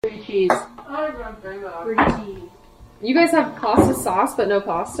Free cheese. Free cheese. You guys have pasta sauce, but no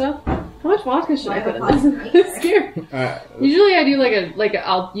pasta. How much vodka should I put in this? I'm scared. Usually I do like a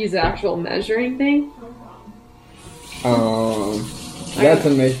I'll use the actual measuring thing. That's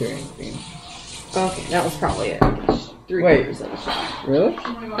a measuring thing. Okay, that was probably it. 3/4 of a shot. Really?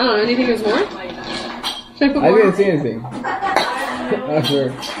 I don't know. Anything was more? Should I put more? I didn't see anything.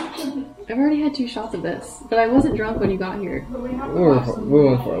 I've already had 2 shots of this, but I wasn't drunk when you got here. We went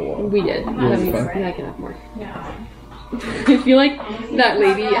for a walk. We did. Yeah, I can have more. I feel like that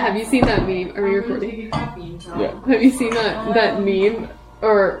lady. Have you seen that meme? Are we recording? Yeah. Have you seen that meme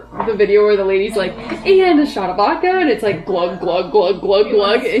or the video where the lady's like, and a shot of vodka, and it's like glug glug glug glug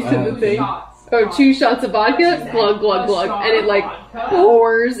glug into the thing. Or 2 shots of vodka, glug glug glug, and it like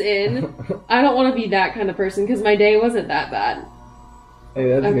pours in. I don't want to be that kind of person because my day wasn't that bad. Hey,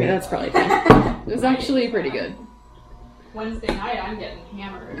 that's Okay, good. that's probably fine. It was actually pretty good. Wednesday night, I'm getting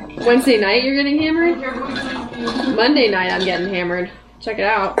hammered. Wednesday night, you're getting hammered? Monday night, I'm getting hammered. Check it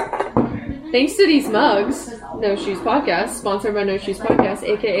out. Thanks to these mugs, No Shoes Podcast, sponsored by No Shoes Podcast,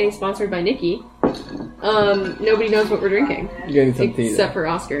 aka sponsored by Nikki. Nobody knows what we're drinking. You're getting some tea. Except for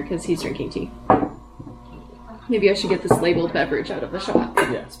Oscar, because he's drinking tea. Maybe I should get this labeled beverage out of the shop.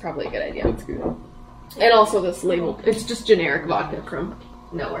 Yeah. It's probably a good idea. That's good. And also this labeled, it's just generic vodka from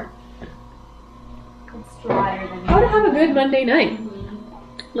nowhere. How to have a good Monday night.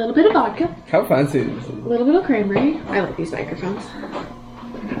 A little bit of vodka. How fancy is A it? little bit of cranberry. I like these microphones.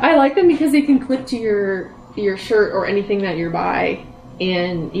 I like them because they can clip to your shirt or anything that you're by,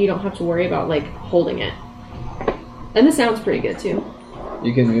 and you don't have to worry about like holding it. And the sound's pretty good too.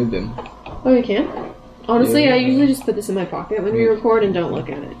 You can mute them. Oh, you can? Honestly, Yeah. I usually just put this in my pocket when we record and don't look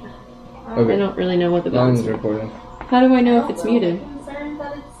at it. Okay. I don't really know what the That one's buttons are. recording. How do I know if it's muted?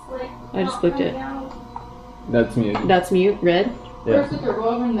 I just clicked it. That's muted. That's mute. Red. Yeah.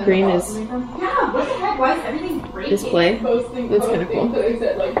 Green is Yeah, what the heck? Why is everything breaking? display. That's kind of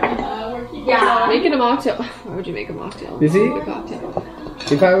cool. Yeah. Making a mocktail. Why would you make a mocktail? You see? Make a cocktail.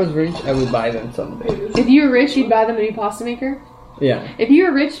 If I was rich, I would buy them someday. If you were rich, you'd buy them a new pasta maker. Yeah. If you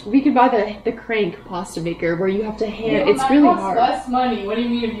were rich, we could buy the crank pasta maker where you have to hand. It's really hard. Less money. What do you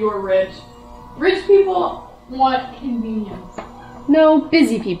mean if you were rich? Rich people want convenience. No,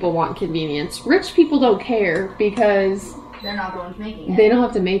 busy people want convenience. Rich people don't care because They're not going to making it. they don't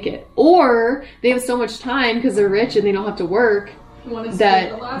have to make it, or they have so much time because they're rich and they don't have to work You want to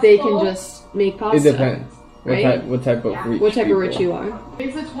that they can just make pasta. It depends. Right? What type of rich What type people. of rich you are?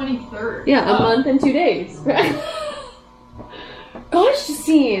 It's the 23rd. Yeah, a month and 2 days. Gosh,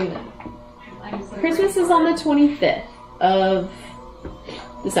 Justine. Christmas is on the 25th of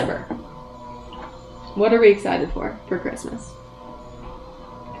December. What are we excited for Christmas?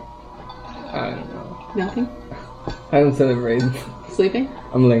 I don't know. Nothing? I don't celebrate. Sleeping?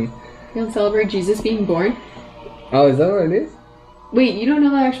 I'm lame. You don't celebrate Jesus being born? Oh, is that what it is? Wait, you don't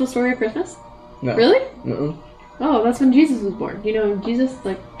know the actual story of Christmas? No. Really? No. Oh, that's when Jesus was born. You know, Jesus,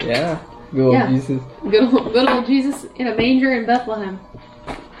 like, Yeah. Good old Yeah. Jesus. good old Jesus in a manger in Bethlehem.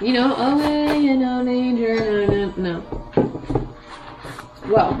 You know, away in a manger, no.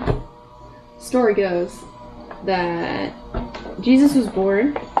 Well, story goes that Jesus was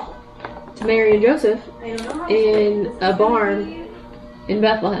born to Mary and Joseph in a barn in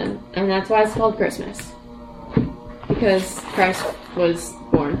Bethlehem, and that's why it's called Christmas. Because Christ was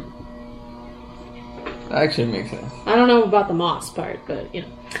born. That actually makes sense. I don't know about the moss part, but you know.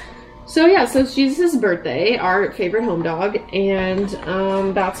 So yeah, so it's Jesus' birthday, our favorite home dog, and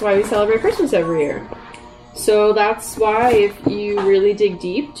that's why we celebrate Christmas every year. So that's why if you really dig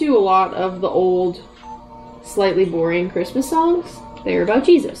deep to a lot of the old, slightly boring Christmas songs, they're about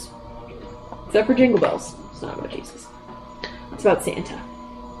Jesus. Except for Jingle Bells. It's not about Jesus. It's about Santa.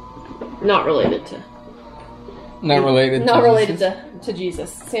 Not related to... Not related. Not to related Jesus. to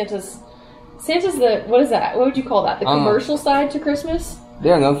Jesus. Santa's the... What is that? What would you call that? The commercial side to Christmas? They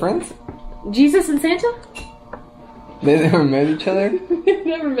are not friends. Jesus and Santa? They never met each other. They've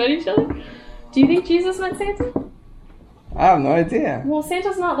never met each other? Do you think Jesus met Santa? I have no idea. Well,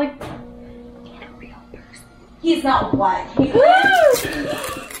 Santa's not like... He's not what?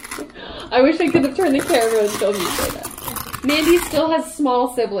 I wish I could have turned the camera and showed you say that. Mandy still has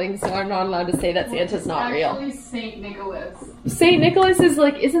small siblings, so I'm not allowed to say that Santa's not real. Actually, Saint Nicholas. Saint Nicholas is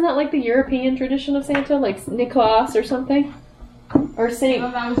like, isn't that like the European tradition of Santa? Like Nicholas or something? Or I Saint...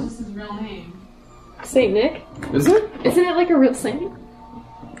 thought that was just his real name. Saint Nick? Is it? Isn't it like a real saint?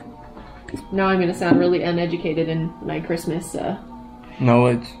 Now I'm gonna sound really uneducated in my Christmas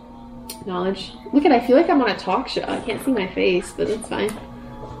Knowledge. knowledge. Look at, I feel like I'm on a talk show. I can't see my face, but it's fine.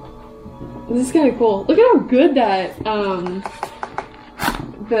 This is kind of cool. Look at how good that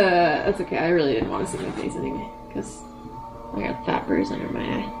That's okay. I really didn't want to see my face anyway because I got a fat bruise under my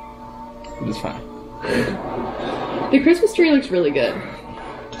eye. It's fine. The Christmas tree looks really good.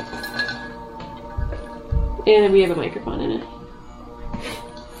 And we have a microphone in it.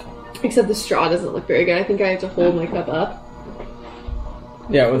 Except the straw doesn't look very good. I think I have to hold my cup up.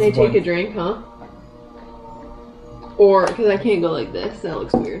 Yeah, what's They the take point? a drink, huh? Or, because I can't go like this. That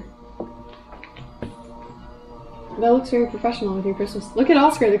looks weird. That looks very professional with your Christmas. Look at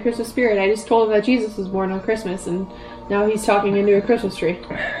Oscar, the Christmas spirit. I just told him that Jesus was born on Christmas, and now he's talking into a Christmas tree.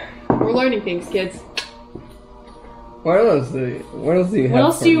 We're learning things, kids. What else do you have? What else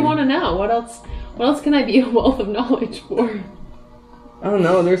for do you me? want to know? What else can I be a wealth of knowledge for? I don't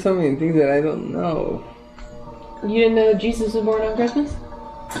know. There's so many things that I don't know. You didn't know Jesus was born on Christmas?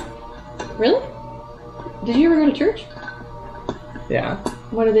 Really? Did you ever go to church? Yeah.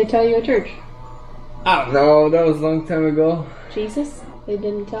 What did they tell you at church? I don't know. That was a long time ago. Jesus? They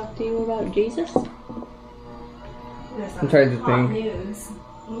didn't talk to you about Jesus? I'm trying to think. News.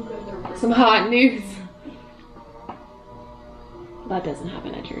 Some hot news. That doesn't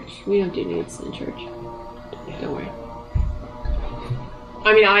happen at church. We don't do nudes in church. Don't worry.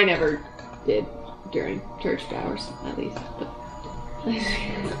 I mean, I never did during church hours, at least. But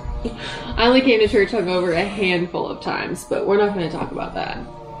I only came to church hungover a handful of times, but we're not going to talk about that.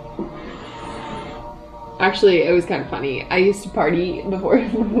 Actually, it was kind of funny. I used to party before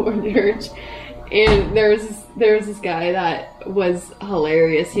church, and there was this guy that was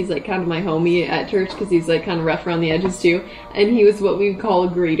hilarious. He's like kind of my homie at church because he's like kind of rough around the edges too, and he was what we would call a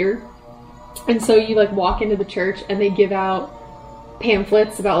greeter. And so you like walk into the church and they give out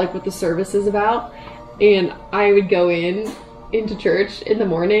pamphlets about like what the service is about, and I would go into church in the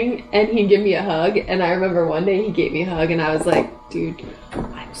morning and he'd give me a hug. And I remember one day he gave me a hug and I was like, dude,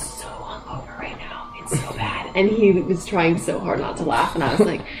 I'm so hungover right now, it's so bad. And he was trying so hard not to laugh, and I was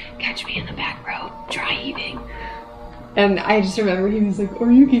like, catch me in the back row, dry heaving. And I just remember he was like,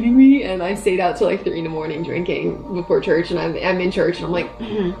 are you kidding me? And I stayed out till like 3 in the morning drinking before church, and I'm in church and I'm like,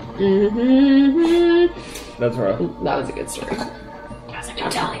 That's rough. That was a good story. I was like,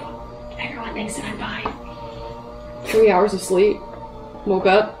 don't tell anyone. Everyone thinks that I'm fine. 3 hours of sleep. Woke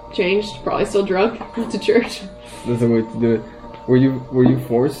up, changed, probably still drunk, went to church. That's a way to do it. Were you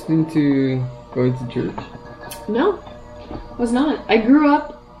forced into going to church? No, I was not. I grew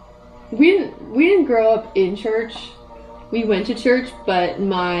up. We didn't grow up in church. We went to church, but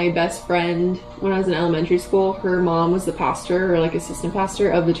my best friend, when I was in elementary school, her mom was the pastor or like assistant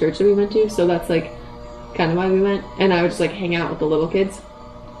pastor of the church that we went to. So that's like kind of why we went. And I would just like hang out with the little kids.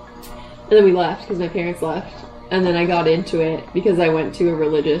 And then we left because my parents left. And then I got into it because I went to a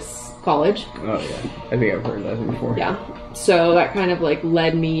religious college. Oh yeah, I think I've heard that before. Yeah. So that kind of like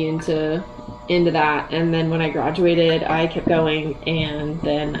led me into that, and then when I graduated I kept going, and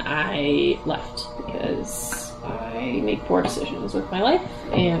then I left because I make poor decisions with my life,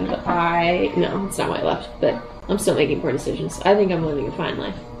 and no, it's not why I left, but I'm still making poor decisions. I think I'm living a fine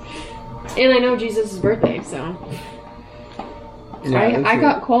life. And I know Jesus' birthday, so Yeah, I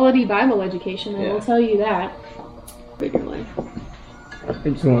got quality Bible education, I Yeah. will tell you that. Bigger life. I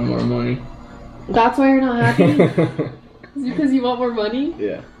just want more money. That's why you're not happy? Because you want more money?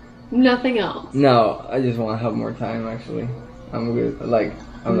 Yeah. Nothing else. No, I just want to have more time. Actually, I'm good. Like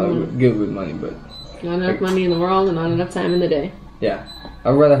I'm not good with money, but Not enough money in the world and not enough time in the day. yeah,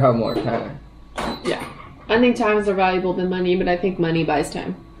 I'd rather have more time. Yeah. I think time is more valuable than money, but I think money buys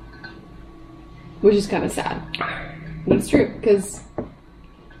time. Which is kind of sad. But it's true, because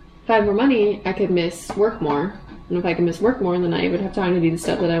if I had more money, I could miss work more. And if I could miss work more, then I would have time to do the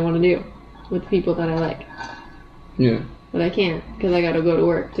stuff that I want to do with the people that I like. Yeah. But I can't, because I gotta go to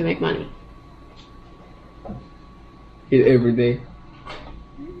work to make money. Eat every day.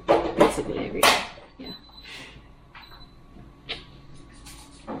 Basically every day. Yeah.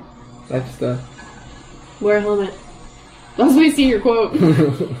 That's stuff. Wear a helmet. That's my senior quote.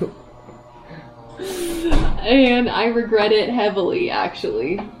 And I regret it heavily,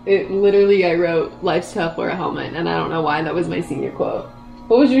 actually. It literally, I wrote, life's tough, wear a helmet. And I don't know why that was my senior quote.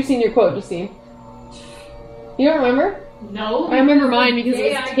 What was your senior quote, Justine? You don't remember? No. I remember mine because the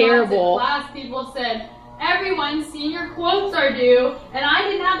it day was I terrible. got to class, people said, everyone's senior quotes are due, and I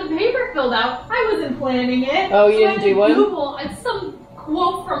didn't have the paper filled out. I wasn't planning it. Oh, you So I didn't had do to one? Google some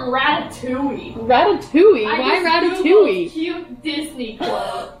quote from Ratatouille. Ratatouille? I Why just Ratatouille? Googled cute Disney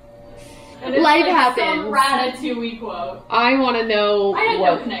quote. And Life like happens. Some Ratatouille quote. I want to know I had no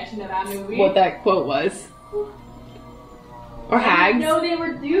what, connection to that movie. what that quote was. Or I didn't hags. know they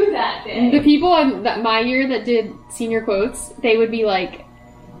were due that day. The people in my year that did senior quotes, they would be like,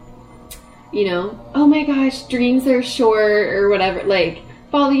 you know, oh my gosh, dreams are short, or whatever. Like,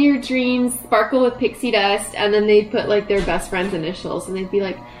 follow your dreams, sparkle with pixie dust, and then they'd put like their best friend's initials, and they'd be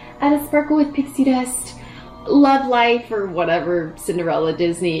like, "At a sparkle with pixie dust, love life," or whatever, Cinderella,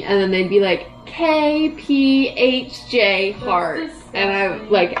 Disney, and then they'd be like KPHJ heart, and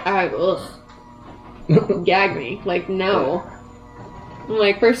gag me, like no. I'm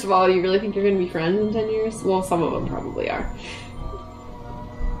like, first of all, you really think you're gonna be friends in 10 years? Well, some of them probably are.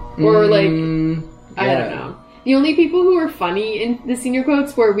 Or like, I don't know. The only people who were funny in the senior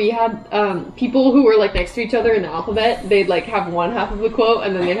quotes were we had people who were like next to each other in the alphabet. They'd like have one half of the quote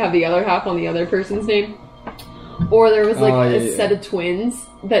and then they'd have the other half on the other person's name. Or there was like a set of twins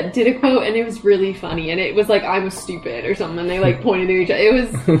that did a quote and it was really funny and it was like, "I'm stupid" or something, and they like pointed to each other.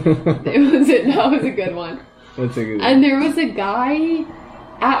 That was a good one. That's a good one. And there was a guy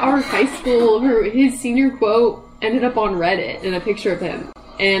at our high school who his senior quote ended up on Reddit in a picture of him.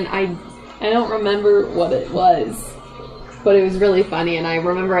 And I don't remember what it was, but it was really funny, and I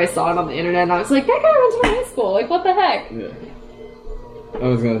remember I saw it on the internet, and I was like, that guy went to my high school, like, what the heck? Yeah. I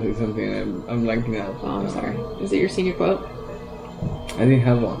was gonna say something, and I'm blanking out. Oh, I'm sorry. Is it your senior quote? I didn't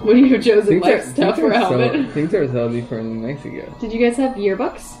have one. What do you have chosen, like, stuff for a helmet? Things are so different in Mexico. Did you guys have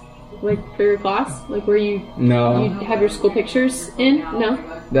yearbooks? Like, for your class? Like, where you have your school pictures in? No?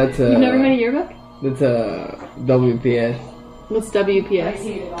 That's You've never had a yearbook? That's a WPS. What's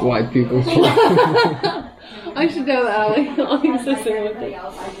WPS? White people's I should know that. I'll use this with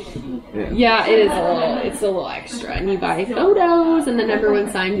it. Yeah, it is it's a little extra. And you buy photos, and then everyone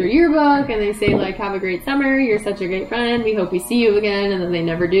signs your yearbook, and they say, like, "Have a great summer, you're such a great friend, we hope we see you again," and then they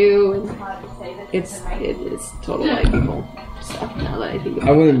never do. And it is total white people stuff now that I think about it.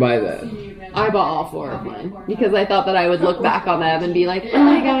 I wouldn't buy that. I bought all 4 of mine, because I thought that I would look back on them and be like, "Oh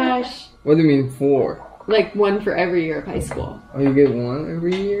my gosh." What do you mean 4? Like, one for every year of high school. Oh, you get one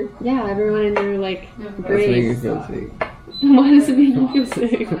every year? Yeah, everyone in their, like, That's grades. making you feel sick. Why does it make you feel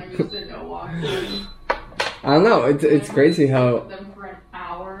sick? I don't know. It's crazy how them for an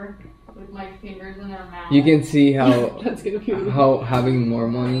hour with my fingers in their mouth. you can see how That's gonna be how having more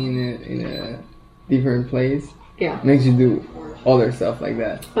money in a different place Yeah. makes you do other stuff like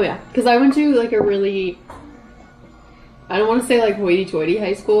that. Oh yeah, because I went to like a really, I don't want to say like hoity-toity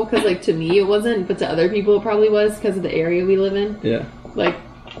high school, because like to me it wasn't, but to other people it probably was because of the area we live in. Yeah. Like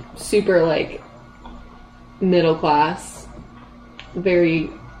super like middle class, very,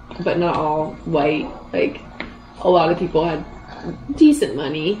 but not all white. Like a lot of people had decent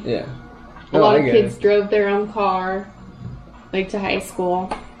money. Yeah. A lot of kids drove their own car, like to high school.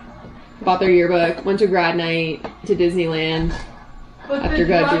 Bought their yearbook, went to grad night, to Disneyland. But After the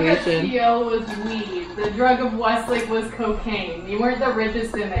graduation. drug of CO was weed. The drug of Westlake was cocaine. You weren't the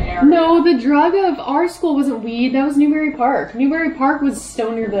richest in the area. No, the drug of our school wasn't weed. That was Newbury Park. Newbury Park was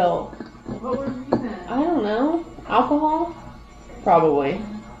Stonerville. What were we then? I don't know. Alcohol? Probably.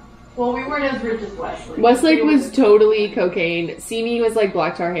 Well, we weren't as rich as Westlake. Westlake was totally cocaine. Simi was like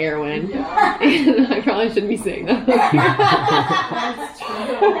black tar heroin. Yeah. And I probably shouldn't be saying that. That's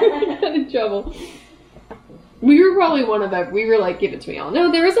true. Got in trouble. We were probably one of them. We were like, give it to me all.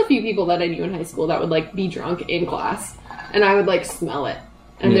 No, there was a few people that I knew in high school that would like be drunk in class, and I would like smell it.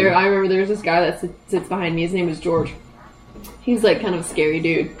 And Yeah. I remember there was this guy that sits behind me. His name was George. He's like kind of a scary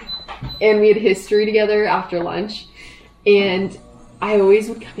dude, and we had history together after lunch. And I always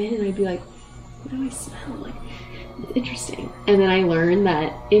would come in and I'd be like, what do I smell? Like, it's interesting. And then I learned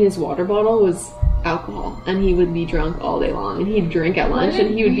that in his water bottle was alcohol, and he would be drunk all day long, and he'd drink at lunch,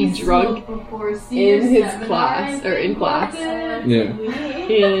 and he would be drunk in his class, or in class. Yeah.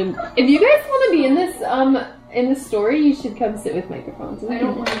 And if you guys want to be in this story, you should come sit with microphones. I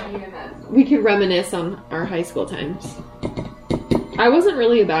don't want to be in that. We could reminisce on our high school times. I wasn't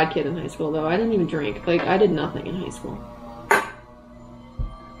really a bad kid in high school, though. I didn't even drink. Like, I did nothing in high school.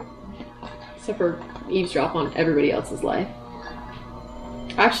 Except for eavesdrop on everybody else's life.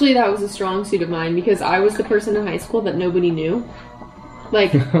 Actually, that was a strong suit of mine, because I was the person in high school that nobody knew.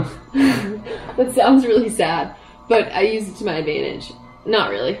 Like, that sounds really sad, but I used it to my advantage. Not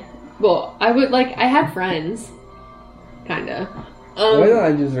really. Well, I had friends. Kinda. Why don't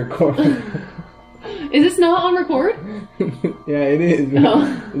I just record? Is this not on record? Yeah, it is.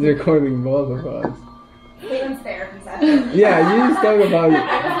 Oh. It's recording both of us. Caitlin's therapy session. Yeah, you just talk about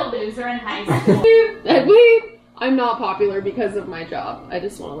I was a loser in high school. Wait! I'm not popular because of my job. I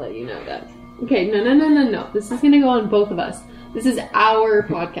just want to let you know that. Okay, no. This is gonna go on both of us. This is our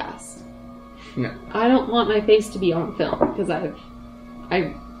podcast. No. I don't want my face to be on film, because I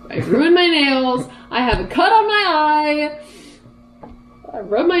ruined my nails. I have a cut on my eye. I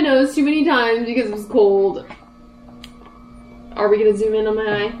rubbed my nose too many times because it was cold. Are we gonna zoom in on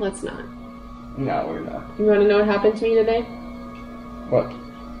my eye? Let's not. No, we're not. You wanna know what happened to me today? What?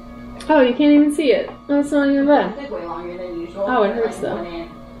 Oh, you can't even see it. Oh, it's not even It bad. took way longer than usual. Oh, it but, hurts, like, though. went in.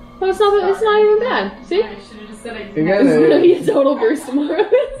 Oh, it's not even bad. See? I should have just said I You didn't gotta- It's gonna be a total burst tomorrow.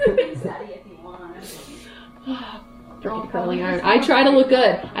 Use that if you want. Freaking curling iron. I try to look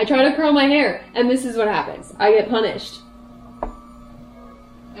good. I try to curl my hair, and this is what happens. I get punished. I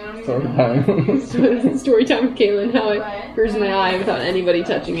don't even Story know. time. Story time with Kaylin, how I But- bruised my eye without anybody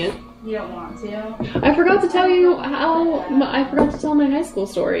touching it. You don't want to. I forgot to tell you I forgot to tell my high school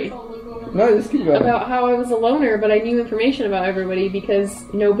story No, just keep going. about how I was a loner, but I knew information about everybody because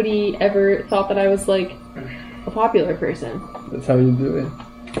nobody ever thought that I was like a popular person. That's how you do it.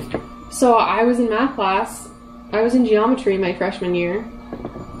 So I was in math class. I was in geometry my freshman year,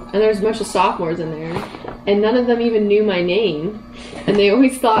 and there was a bunch of sophomores in there, and none of them even knew my name. And they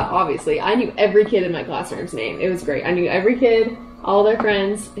always thought, obviously, I knew every kid in my classroom's name. It was great. I knew every kid, all their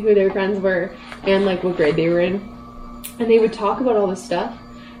friends, who their friends were, and like what grade they were in. And they would talk about all this stuff,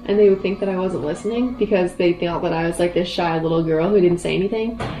 and they would think that I wasn't listening because they thought that I was like this shy little girl who didn't say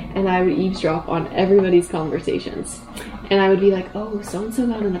anything. And I would eavesdrop on everybody's conversations. And I would be like, oh, so-and-so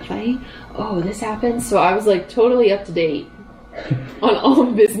got in a fight? Oh, this happened? So I was like totally up to date on all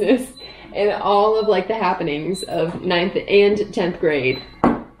of business and all of like the happenings of 9th and 10th grade.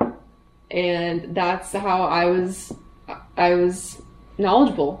 And that's how I was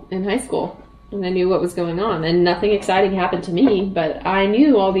knowledgeable in high school. And I knew what was going on. And nothing exciting happened to me, but I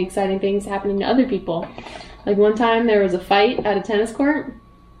knew all the exciting things happening to other people. Like one time there was a fight at a tennis court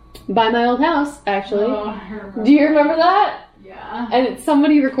by my old house, actually. Oh, I remember. Do you remember that? Yeah. And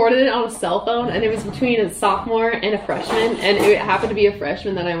somebody recorded it on a cell phone, and it was between a sophomore and a freshman, and it happened to be a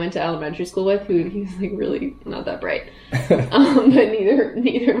freshman that I went to elementary school with, who he was like really not that bright. But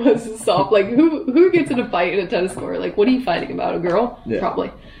neither was a soph. Like who gets in a fight in a tennis court? Like what are you fighting about? A girl? Yeah.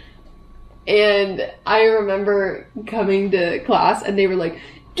 Probably. And I remember coming to class, and they were like,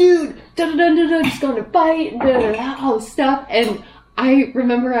 "Dude, da da da da, just going to fight, da da da, all this stuff." And I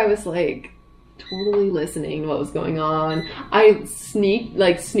remember I was like totally listening to what was going on. I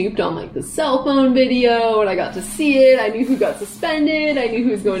snooped on like the cell phone video, and I got to see it. I knew who got suspended. I knew who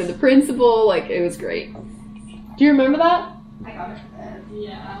was going to the principal. Like it was great. Do you remember that? I got it for that.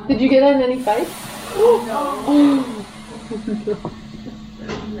 Yeah. Did you get in any fights?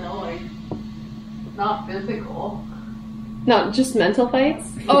 No, like, not physical. Not just mental fights?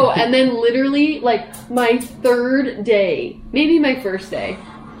 Oh, and then literally, like, my third day, maybe my first day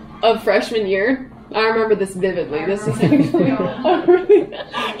of freshman year, I remember this vividly. This is actually, I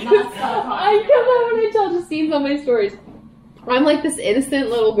come home and I tell Justine all my stories. I'm like this innocent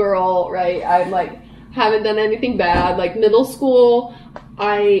little girl, right? I'm like, haven't done anything bad. Like, middle school,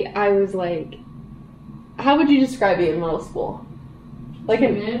 I was like, how would you describe me in middle school? Like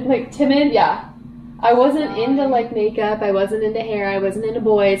timid, yeah. I wasn't into like makeup. I wasn't into hair. I wasn't into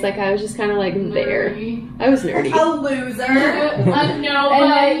boys. Like I was just kind of like there. I was nerdy. A loser.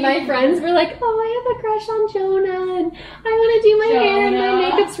 And my friends were like, "Oh, I have a crush on Jonah, and I want to do my hair, and my Jonah.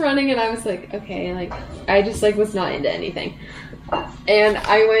 makeup's running." And I was like, "Okay," like I just like was not into anything. And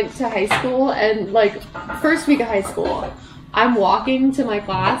I went to high school, and like first week of high school, I'm walking to my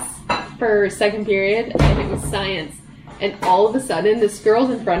class for second period, and it was science. And all of a sudden, this girl's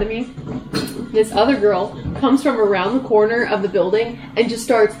in front of me. This other girl comes from around the corner of the building and just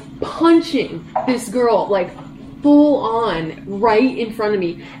starts punching this girl, like, full on, right in front of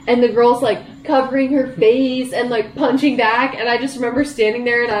me. And the girl's, like, covering her face and, like, punching back. And I just remember standing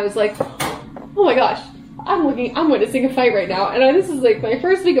there and I was like, oh my gosh, I'm witnessing a fight right now. And this is, like, my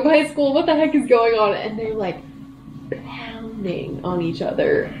first week of high school. What the heck is going on? And they're, like, pounding on each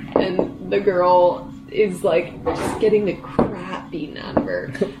other. And the girl is like just getting the crap beaten out of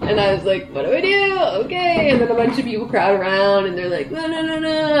her. And I was like, what do I do? Okay. And then a bunch of people crowd around and they're like, no.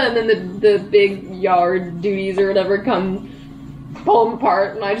 And then the big yard duties or whatever come pull them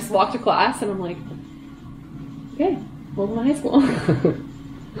apart. And I just walk to class and I'm like, okay, welcome to high school.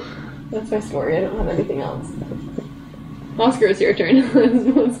 That's my story. I don't have anything else. Oscar, it's your turn.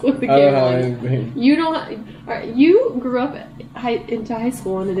 Let's flip the I don't camera. have anything. You grew up into high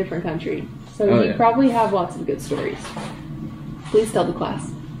school in a different country. So Oh, you yeah. probably have lots of good stories. Please tell the class.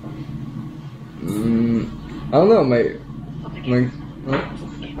 I don't know. My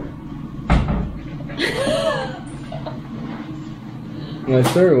my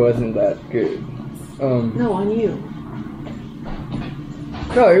story wasn't that good. No, on you.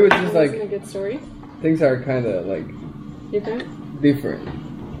 No, it was just Wasn't a like good story. things are kind of like Different.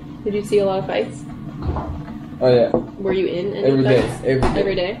 different. Did you see a lot of fights? Oh yeah, Were you in any every day, fights? every day,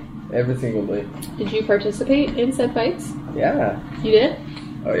 Every day. every single day. Did you participate in said fights? Yeah. You did.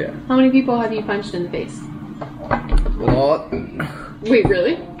 Oh yeah. How many people have you punched in the face? A lot. Wait,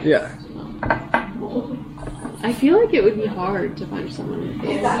 really? Yeah. I feel like it would be hard to punch someone in the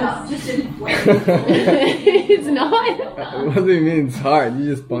face. Just inflate. It's not. What do you mean it's hard? You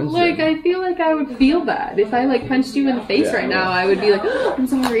just punch Like, them. I feel like I would feel bad. If I, like, punched you in the face Yeah. right now, I would be like, oh, I'm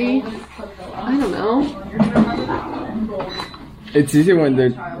sorry. I don't know. It's easier when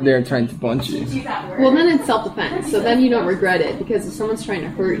they're trying to punch you. Well, then it's self-defense, so then you don't regret it, because if someone's trying to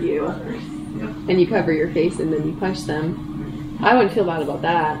hurt you, and you cover your face and then you punch them, I wouldn't feel bad about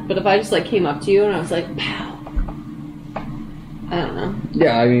that. But if I just, like, came up to you and I was like, pow, I don't know.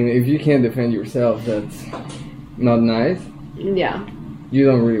 Yeah, I mean, if you can't defend yourself, that's not nice. Yeah. You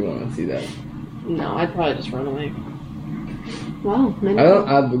don't really want to see that. No, I'd probably just run away. Wow. I don't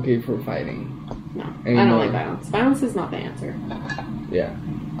advocate for fighting. No, I anymore. don't like violence. Violence is not the answer. Yeah.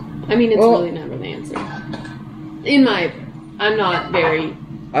 I mean, it's Well- really never the answer. In my, I'm not very.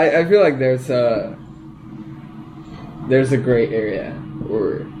 I feel like there's a gray area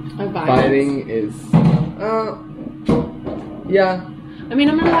where Of violence. fighting is yeah. I mean,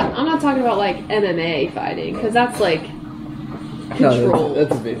 I'm not talking about like MMA fighting, because that's like control. No,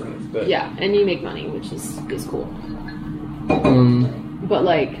 that's a business, but Yeah, and you make money, which is cool. But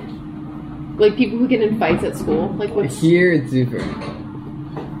like people who get in fights at school, like what's here it's different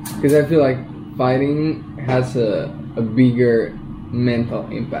because I feel like fighting has a bigger mental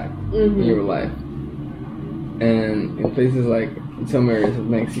impact in your life, and in places like in some areas of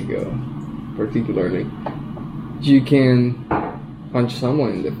Mexico, particularly, you can punch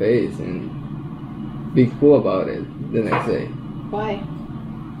someone in the face and be cool about it the next day why?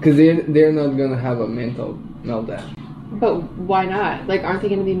 because they're not gonna have a mental meltdown. But why not? Like, aren't they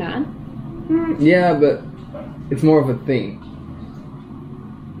going to be mad? Yeah, but it's more of a thing.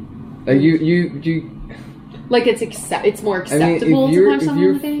 Like you Like it's more I mean, acceptable if to punch someone in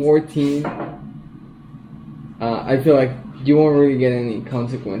you're the face. 14, I feel like you won't really get any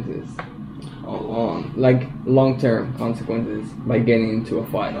consequences on like long-term consequences by getting into a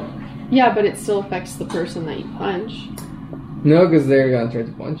fight. Yeah, but it still affects the person that you punch. No, because they're gonna try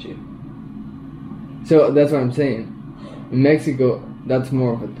to punch you. So that's what I'm saying. In Mexico, that's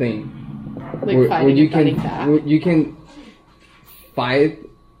more of a thing. Like fighting you and fighting back. where you can fight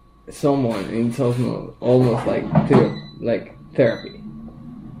someone and it's almost like therapy.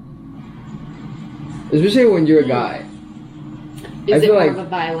 Especially when you're a guy. I Is it feel more like- of a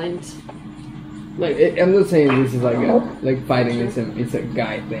violent? Like, I'm not saying this is like fighting. It's a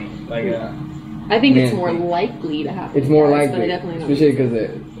guy thing. Like I think it's man more thing. likely to happen. it's more to guys, but I likely, definitely don't especially think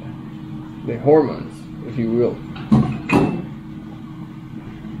because the hormones, if you will.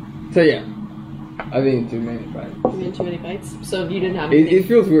 So yeah, I've been in too many fights. so. You in too many fights, so you didn't have It anything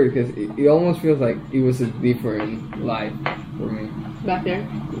feels weird because it almost feels like it was a different life for me. back there.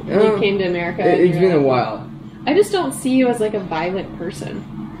 Uh, You came to America. and It's you're been a like- while. I just don't see you as like a violent person.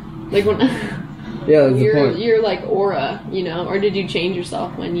 Like when Yeah, that's the point. you're like aura, you know? Or did you change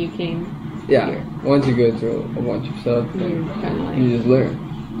yourself when you came Yeah, here? once you go through a bunch of stuff, You're kind of like you just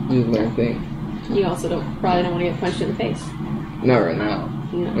learn. You just learn things. you also probably don't want to get punched in the face. Not right now.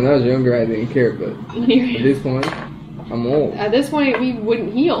 You know? When I was younger, I didn't care, but at this point, I'm old. At this point, we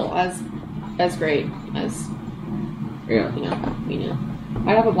wouldn't heal as great as Yeah. we know.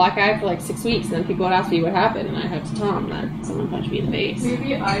 I'd have a black eye for like 6 weeks, and then people would ask me what happened, and I'd have to tell them that someone punched me in the face.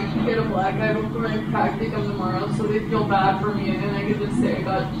 Maybe I could get a black eye before I practice them tomorrow, so they feel bad for me, and then I could just say I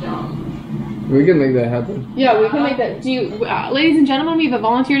got jumped. We can make that happen. Yeah, we can make that. Do you, ladies and gentlemen, we have a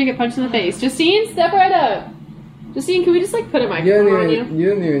volunteer to get punched in the face. Justine, step right up. Justine, can we just like put a You microphone on you?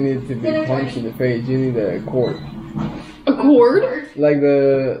 don't even need to be punched in the face. You need a cord. A cord? Like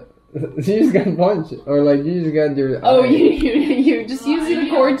you just got punched, or like you just got your. Oh, eye. you just use the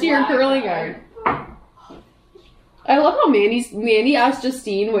cord to your curling iron. I love how Mandy asked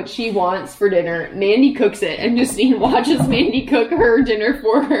Justine what she wants for dinner. Mandy cooks it, and Justine watches Mandy cook her dinner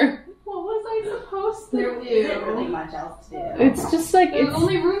for her. What was I supposed to There isn't really do? much else to do. It's just like There's it's.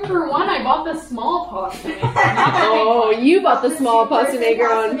 only room for one. I bought the small pasta maker. Oh, you bought the small pasta Two-person maker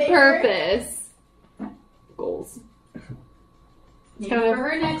pasta on maker? purpose. Goals. Maybe for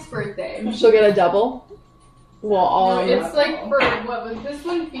her next birthday. She'll get a double. Well, all No, it's like for what was this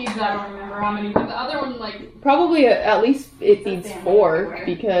one feeds? I don't remember how many, but the other one like probably at least it It's a feeds family 4 everywhere.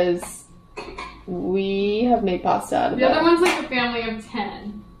 because we have made pasta out of the other that. one's like a family of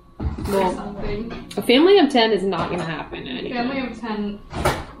 10 or Well, something. a family of 10 is not going to happen. Family of 10.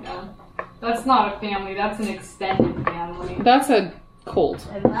 Yeah, that's not a family. That's an extended family. That's a cult.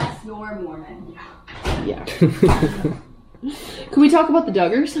 Unless you're Mormon. Yeah. Can we talk about the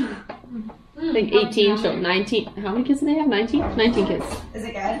Duggars? I think 18, so 19. How many kids do they have? 19? 19 kids. Is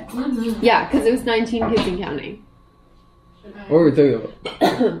it good? Mhm. Yeah, because it was 19 kids and counting. What were we talking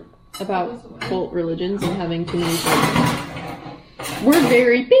about? about cult religions and having too many children. We're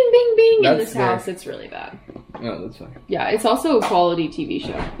very bing, bing, bing in That's this scary. house. It's really bad. No, that's fine. Yeah, it's also a quality TV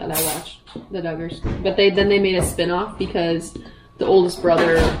show that I watched, The Duggars. But they made a spin-off because the oldest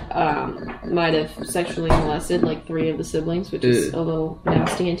brother might have sexually molested like 3 of the siblings, which is a little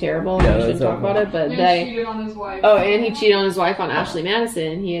nasty and terrible. Yeah, I shouldn't that's talk about it, but And they... cheated on his wife. Oh, and he cheated on his wife on Ashley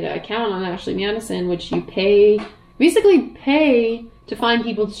Madison. He had an account on Ashley Madison, which you basically pay to find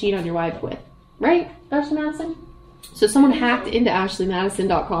people to cheat on your wife with. Right, Ashley Madison? So someone hacked into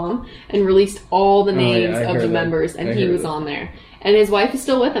ashleymadison.com and released all the names I of heard the that. members, and I he heard was that. on there. And his wife is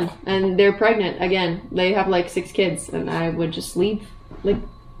still with him, and they're pregnant again. They have like 6 kids, and I would just leave. Like,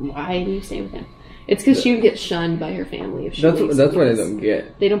 why do you stay with him? It's because she would get shunned by her family if she leaves. That's what I because don't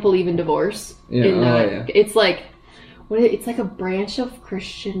get. They don't believe in divorce. Yeah, yeah. It's like it's like a branch of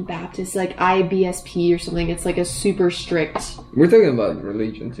Christian Baptist, like IBSP or something. It's like a super strict. We're talking about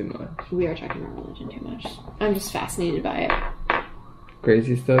religion too much. We are talking about religion too much. I'm just fascinated by it.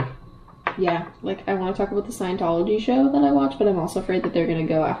 Crazy stuff. Yeah, like I want to talk about the Scientology show that I watched, but I'm also afraid that they're gonna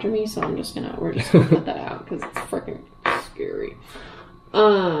go after me, so we're just gonna cut that out because it's freaking scary.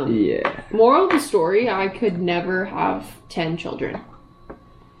 Yeah. Moral of the story: I could never have 10 children,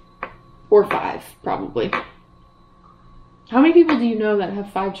 or 5, probably. How many people do you know that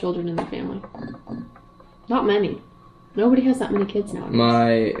have 5 children in their family? Not many. Nobody has that many kids nowadays.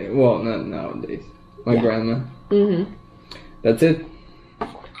 Not nowadays. My grandma. Mm-hmm. That's it.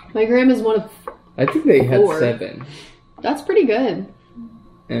 My grandma's one of... I think they had 4. 7. That's pretty good.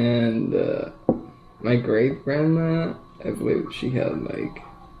 And my great grandma, I believe she had like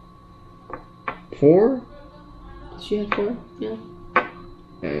 4. She had 4, yeah.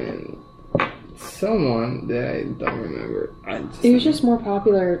 And someone that I don't remember. It was just more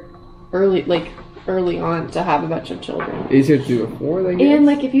popular early on to have a bunch of children. Easier to afford, I guess. And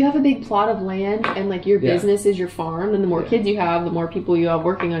like if you have a big plot of land and like your Yeah. business is your farm, then the more kids you have, the more people you have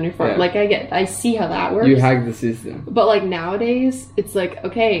working on your farm. Yeah. Like I see how that works. You hack the system. But like nowadays, it's like,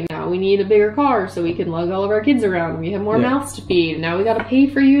 okay, now we need a bigger car so we can lug all of our kids around. We have more Yeah. mouths to feed. Now we gotta pay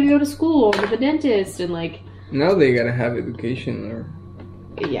for you to go to school or to the dentist and like, Now they gotta have education or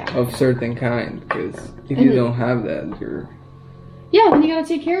yeah. of certain kind, because if And- you don't have that, you're... Yeah, then you gotta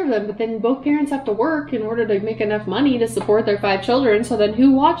take care of them, but then both parents have to work in order to make enough money to support their 5 children, so then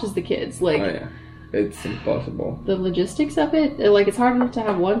who watches the kids? Like, Oh yeah, it's impossible. the logistics of it, like, it's hard enough to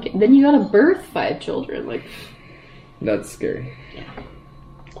have 1 kid. Then you gotta birth 5 children. Like, That's scary.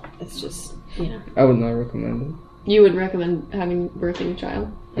 it's just, you know. I would not recommend You would recommend birthing a child?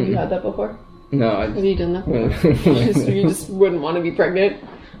 Have you Mhm. had that before? it. No, I Have you done that before? you just wouldn't want to be pregnant?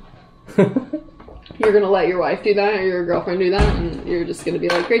 You're gonna let your wife do that or your girlfriend do that, and you're just gonna be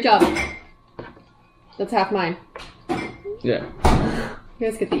like, great job. That's half mine. Yeah. You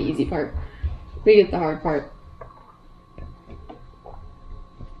guys get the easy part. We get the hard part.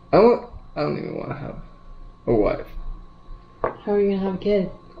 I don't even want to have a wife. How are you gonna have a kid?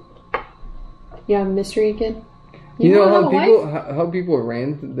 You have a mystery kid? You know wanna how have a people wife? how people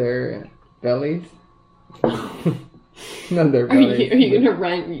rent their bellies? Not their Are you, bellies. are you gonna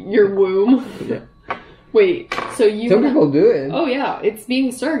rent your womb? Yeah. Wait, so you Some wanna- people do it. Oh yeah, it's being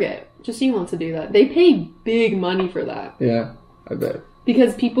a surrogate. Justine wants to do that. They pay big money for that. Yeah, I bet.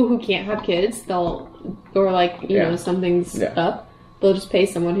 Because people who can't have kids, they'll, or like, you Yeah. know, something's Yeah. up, they'll just pay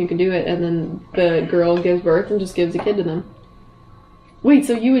someone who can do it, and then the girl gives birth and just gives a kid to them. Wait,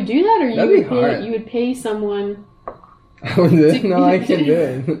 so you would do that, or you That'd be would pay, hard. you would pay someone, I would do it. No, I can do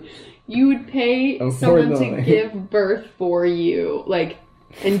it. you would pay someone to Unfortunately. give birth for you, like,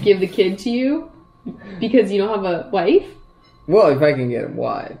 and give the kid to you, because you don't have a wife? Well, if I can get a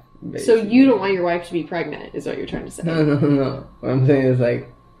wife. So you don't want your wife to be pregnant, is what you're trying to say. No. What I'm saying is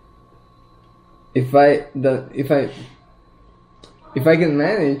like, if I can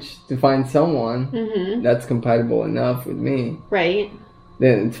manage to find someone Mm-hmm. that's compatible enough with me, Right?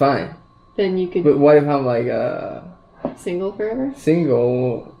 then it's fine. Then you could But what if I'm like a single forever?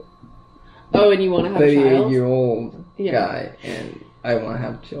 single Oh, and you want to have a child? 38-year-old Yeah. guy and I want to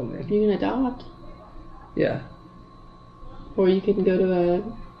have children? You can adopt. Yeah. Or you can go to a,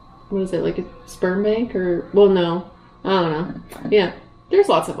 what is it, like a sperm bank? Or, well, no. I don't know. Yeah. There's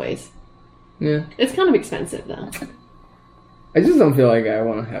lots of ways. Yeah. It's kind of expensive, though. I just don't feel like I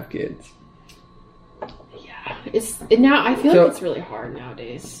want to have kids. Yeah. Now, I feel So- like it's really hard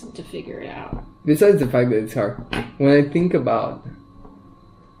nowadays to figure it out. Besides the fact that it's hard, when I think about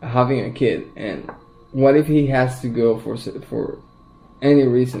having a kid and what if he has to go for any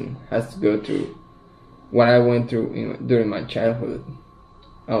reason, has to go through what I went through, during my childhood,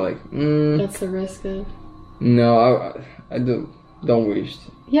 I'm like, That's the risk of... no, I do. don't wish.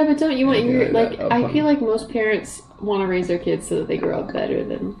 Yeah, but don't you want Yeah, your that like? I upon- feel like most parents want to raise their kids so that they grow up better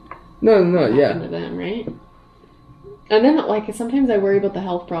than No, happened yeah. to them, right? And then like sometimes I worry about the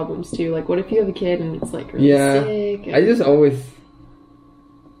health problems too. Like, what if you have a kid and it's like really Yeah. sick? I just always.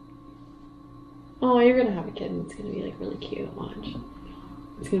 Oh, you're gonna have a kid and it's gonna be like really cute. Watch.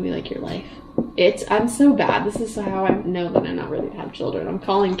 It's gonna be like your life. I'm so bad. This is how I know that I'm not ready to have children. I'm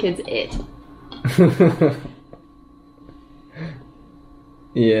calling kids it.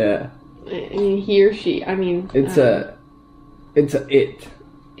 Yeah, I mean, he or she. I mean, it's it. it's an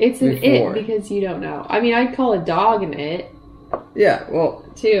It's an before. it because you don't know. I mean, I'd call a dog an it Yeah, well,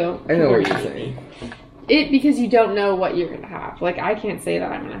 too. I know what Come you're on. saying. It because you don't know what you're gonna have. Like I can't say that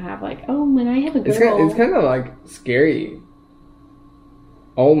I'm gonna have like, oh, when I have a girl. It's kind of like scary,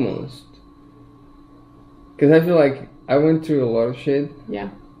 almost, because I feel like I went through a lot of shit. Yeah.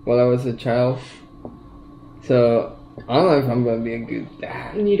 While I was a child, so I don't know if I'm gonna be a good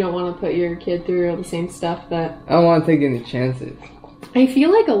dad. And you don't want to put your kid through all the same stuff that. I don't want to take any chances. I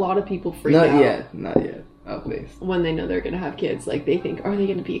feel like a lot of people freak Not out yet, at least. when they know they're gonna have kids. Like they think, are they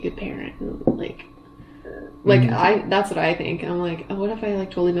gonna be a good parent? And, like Mhm. that's what I think. I'm like, oh, what if I like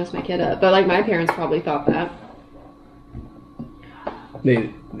totally mess my kid up? But like my parents probably thought that.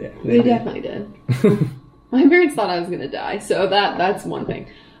 They They definitely did. My parents thought I was gonna die, so that's one thing.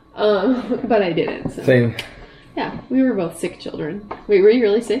 But I didn't. So. Same. Yeah, we were both sick children. Wait, were you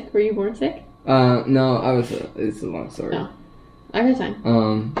really sick? Were you born sick? No, I was. It's a long story. No. I got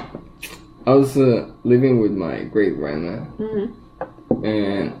time. I was living with my great grandma, Mm-hmm.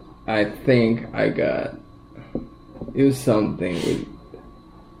 and I think I got. It was something with.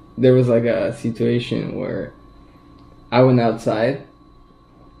 There was like a situation where I went outside,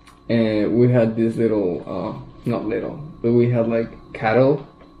 and we had this little, not little, but we had like cattle.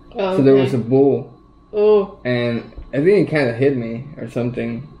 Oh, So there was a bull, Oh. and I think it kind of hit me or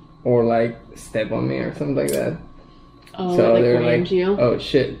something, or like step on me or something like that. Oh, So like they were blamed like, you. "Oh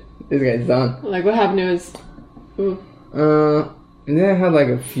shit, this guy's done." Like what happened to his? Ooh. And then I had like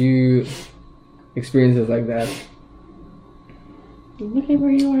a few experiences like that. Look at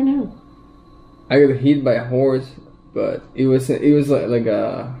where you are now. I got hit by a horse, but it was like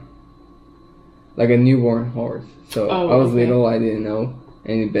a newborn horse. So Oh, I was okay. little, I didn't know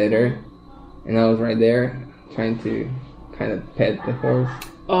any better, and I was right there trying to kind of pet the horse,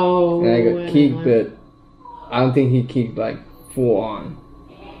 Oh. and I got and kicked, like, but I don't think he kicked like full on.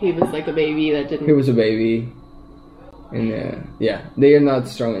 he was like a baby that didn't. He was a baby, and yeah, they are not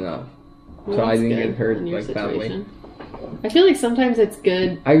strong enough, Well, so I that's didn't good get hurt in your like that way. situation. I feel like sometimes it's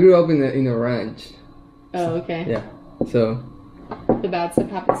good. I grew up in a ranch, Oh, okay. yeah, so The bad stuff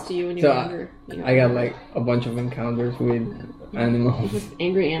happens to you when you're So, younger. You know, I got like a bunch of encounters with animals. just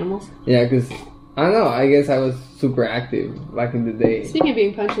angry animals. Yeah, because I don't know, I guess I was super active back in the day. Speaking of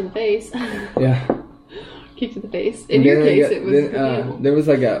being punched in the face, Yeah. kicked in the face. In And your then I case, got- it was then, an animal. there was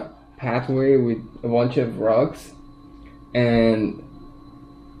like a pathway with a bunch of rocks, and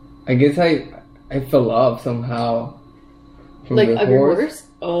I guess I fell off somehow from Like the of your horse.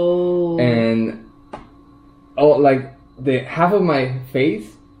 Oh. and like the half of my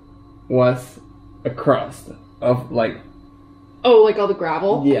face was a crust of like, Oh, like all the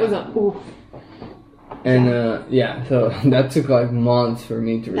gravel. Yeah. It was ooh, and yeah, so that took like months for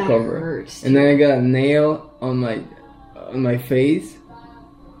me to that recover. hurts. And then I got a nail on my face,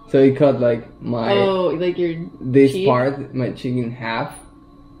 so it cut like my Oh, like your this cheek? part, my cheek in half.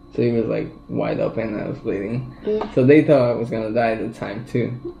 So it was like wide open and I was bleeding. Ugh. So they thought I was gonna die at the time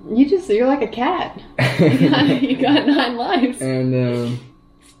too. You're like a cat. You got 9 lives. And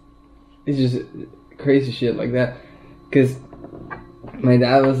it's just crazy shit like that. Cause my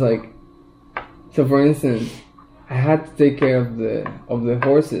dad was like, so for instance, I had to take care of the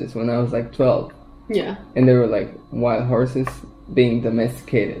horses when I was like 12, Yeah. and they were like wild horses being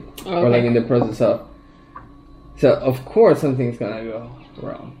domesticated, or like Okay. in the process of. So of course something's gonna go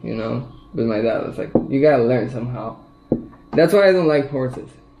wrong, you know. But my dad was like, you gotta learn somehow. That's why I don't like horses.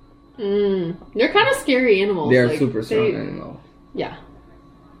 They're kind of scary animals. They are like, super strong animals. Yeah.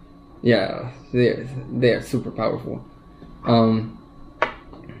 Yeah, they are super powerful. And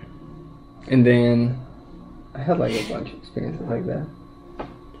then I had like a bunch of experiences like that.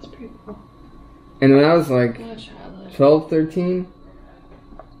 That's pretty cool. And when I was like Gosh, childhood. 12, 13,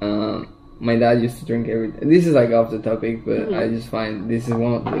 my dad used to drink every day. This is like off the topic, but Mhm. I just find this is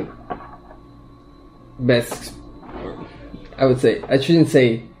one of the best, I would say, I shouldn't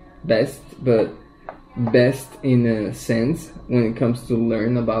say best, but best in a sense when it comes to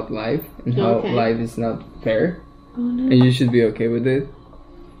learn about life and how Okay. life is not fair Oh no. and you should be okay with it.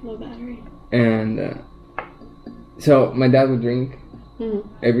 Low battery. And So my dad would drink Mhm.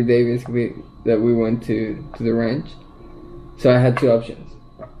 every day, basically, that we went to the ranch. So I had two options: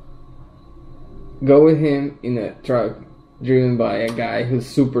 go with him in a truck driven by a guy who's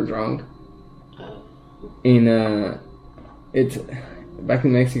super drunk. It's back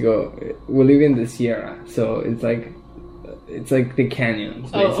in Mexico. We live in the Sierra, so it's like the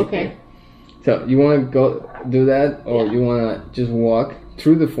canyons, basically. Oh, okay. So you want to go do that, or Yeah. you want to just walk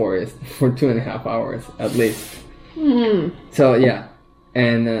through the forest for 2.5 hours at least. Mhm. So yeah,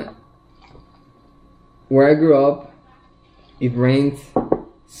 and where I grew up, it rains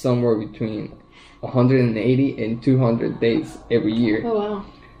somewhere between 180 and 200 days every year. Oh wow.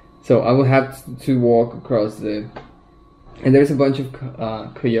 So I would have to walk across and there's a bunch of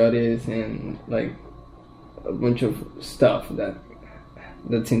coyotes and like a bunch of stuff that's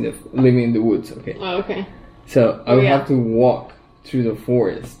living in the woods. Okay, Oh, okay. so I Oh, would yeah. have to walk through the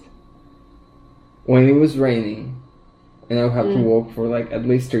forest when it was raining, and I would have to walk for like at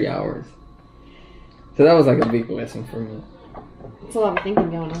least 3 hours. So that was like a big lesson for me. It's a lot of thinking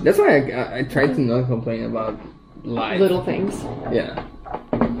going on. That's why I tried to not complain about life. Little things. Yeah.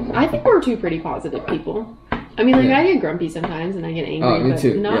 I think we're two pretty positive people. I mean, like, Yeah. I get grumpy sometimes and I get angry, Oh, me but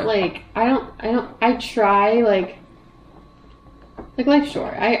too, not yeah. like, I try, like life's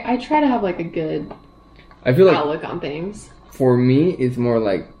short. I try to have, like, a good I feel like outlook on things. for me, it's more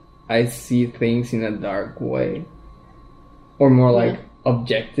like I see things in a dark way, or more like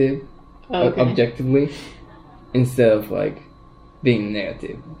objective, Oh, okay. objectively, instead of like being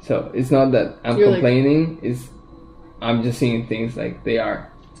negative. So it's not that I'm You're like- complaining; it's I'm just seeing things like they are.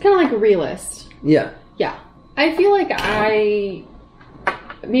 It's kind of like a realist. Yeah, Yeah. I feel like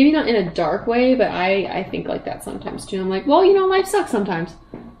maybe not in a dark way, but I think like that sometimes too. I'm like, well, you know, life sucks sometimes.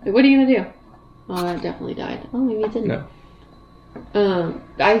 Like, what are you gonna do? Oh, that definitely died. Oh, maybe it didn't. no,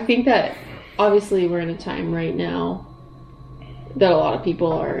 I think that obviously we're in a time right now that a lot of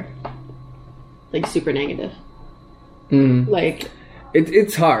people are like super negative. Like,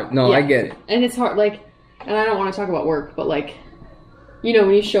 it's hard. No, Yeah. I get it. and it's hard, like, and I don't want to talk about work, but like, you know,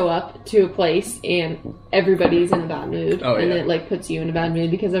 when you show up to a place and everybody's in a bad mood, Oh, and yeah. it like puts you in a bad mood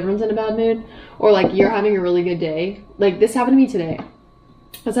because everyone's in a bad mood, or like you're having a really good day. Like, this happened to me today. I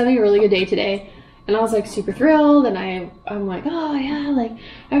was having a really good day today, and I was like super thrilled, and I'm like, oh yeah, like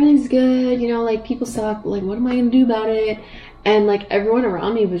everything's good, you know, like people suck, like what am I gonna do about it? And like everyone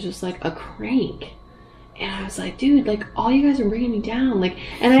around me was just like a crank. And I was like, dude, like all you guys are bringing me down, like,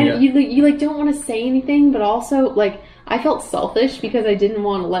 and Yeah. you like don't want to say anything, but also like I felt selfish because I didn't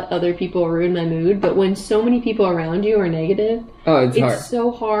want to let other people ruin my mood. But when so many people around you are negative, Oh, it's it's hard.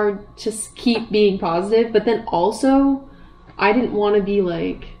 so hard to keep being positive. But then also, I didn't want to be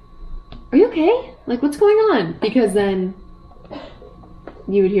like, are you okay? Like, what's going on? Because then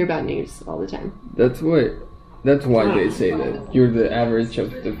you would hear bad news all the time. That's why they say that you're the average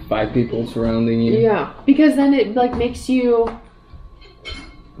of the 5 people surrounding you. Yeah, because then it like makes you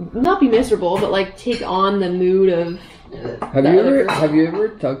not be miserable, but like take on the mood of. Have the you other ever person. have you ever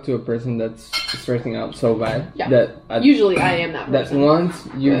talked to a person that's stressing out so bad Yeah. that Usually, I am that that person. once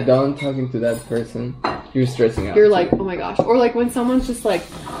you're Yeah. done talking to that person, you're stressing out. You're too. like, oh my gosh, or like when someone's just like,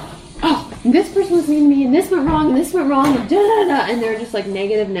 oh, this person was mean to me, and this went wrong, and this went wrong, and da da da, and they're just like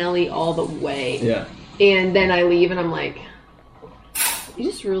negative Nelly all the way. yeah, And then I leave, and I'm like, you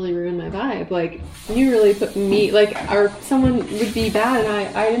just really ruined my vibe. Like, you really put me, like, or someone would be bad,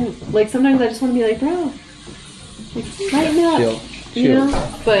 and I didn't, like, sometimes I just want to be like, bro, like, lighten up, chill, you chill.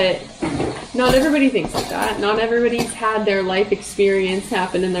 know? But not everybody thinks like that. Not everybody's had their life experience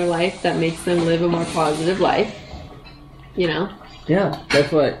happen in their life that makes them live a more positive life, you know? Yeah,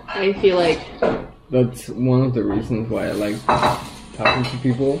 that's why. I feel like, That's one of the reasons why I like talking to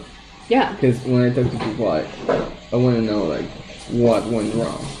people. yeah, Because when I talk to people, I want to know like what went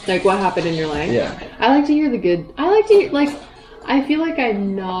wrong. like what happened in your life. Yeah, I like to hear the good. I like to hear, like, I feel like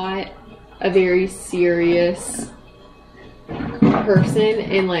I'm not a very serious person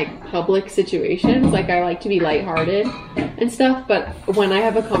in like public situations. Like, I like to be lighthearted and stuff, but when I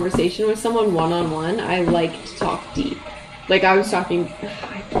have a conversation with someone one-on-one, I like to talk deep. Like, I was talking,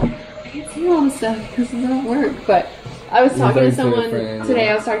 I can't say all this stuff because it's not work, but I was You're talking to talking to a someone friend, today.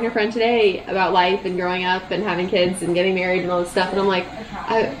 yeah. I was talking to a friend today about life and growing up and having kids and getting married and all this stuff, and I'm like,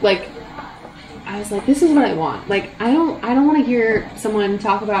 I was like, this is what I want. Like, I don't want to hear someone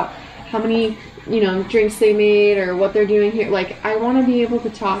talk about how many, you know, drinks they made or what they're doing here. Like, I want to be able to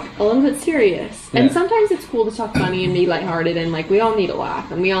talk a little bit serious. And Yeah. sometimes it's cool to talk funny and be lighthearted, and like, we all need a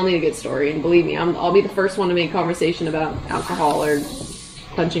laugh and we all need a good story. And believe me, I'll be the first one to make conversation about alcohol or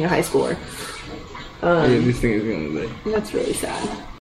punching a high schooler. yeah, this thing is gonna be. That's really sad.